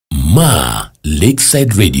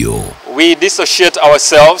Lakeside Radio. We dissociate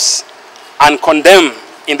ourselves and condemn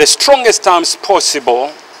in the strongest terms possible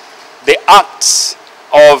the acts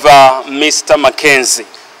of Mr. MacKenzie.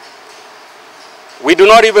 We do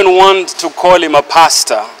not even want to call him a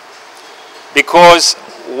pastor because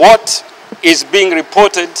what is being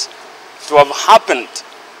reported to have happened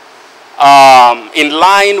in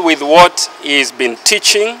line with what he's been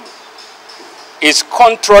teaching is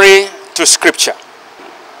contrary to Scripture.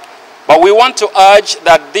 But we want to urge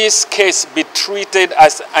that this case be treated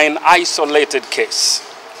as an isolated case.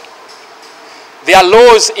 There are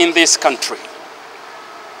laws in this country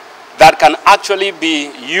that can actually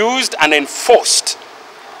be used and enforced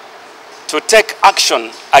to take action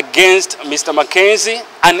against Mr. MacKenzie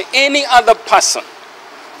and any other person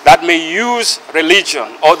that may use religion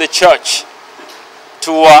or the church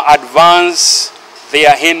to advance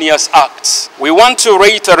their heinous acts. We want to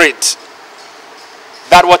reiterate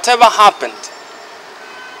that whatever happened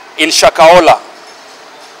in Shakahola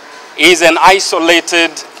is an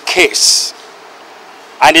isolated case.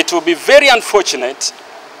 And it will be very unfortunate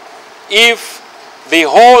if the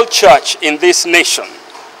whole church in this nation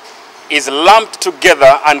is lumped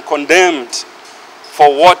together and condemned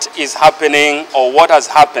for what is happening or what has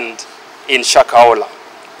happened in Shakahola.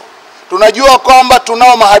 Tunajua kwamba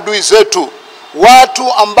tunao maadui zetu,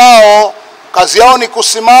 watu ambao kazi yao ni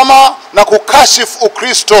kusimama na kukashifu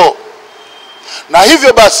Ukristo. Na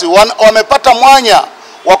hivyo basi wamepata mwanya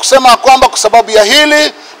wa kusema kwamba kwa sababu ya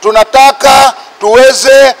hili tunataka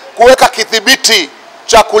tuweze kuweka kidhibiti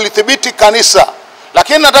cha kulithibiti kanisa.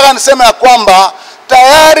 Lakini nataka niseme ya kwamba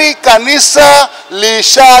tayari kanisa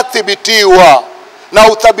lishathibitiwa na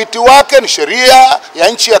uthabiti wake ni sheria ya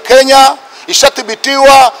nchi ya Kenya.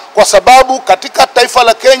 Ishathibitiwa kwa sababu katika taifa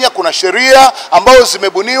la Kenya kuna sheria ambazo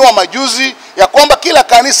zimebuniwa majuzi ya kwamba kila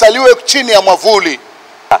kanisa liwe chini ya mwavuli.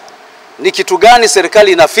 Ni kitu gani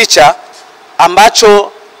serikali inaficha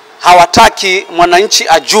ambacho hawataki mwananchi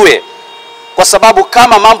ajue? Kwa sababu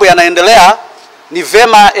kama mambo yanaendelea ni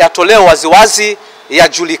vema yatolewe waziwazi,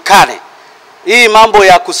 yajulikane. Hii mambo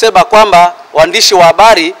ya kusema kwamba waandishi wa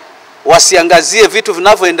habari wasiangazie vitu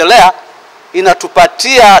vinavyoendelea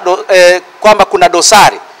inatupatia kwamba kuna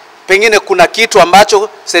dosari. Pengine kuna kitu ambacho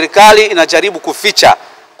serikali inajaribu kuficha.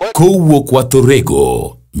 Kowuok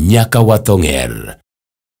Wathorego nyaka Wathonger.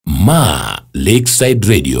 Lakeside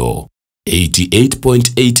Radio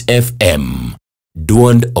 88.8 FM.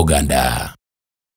 Duond Oganda.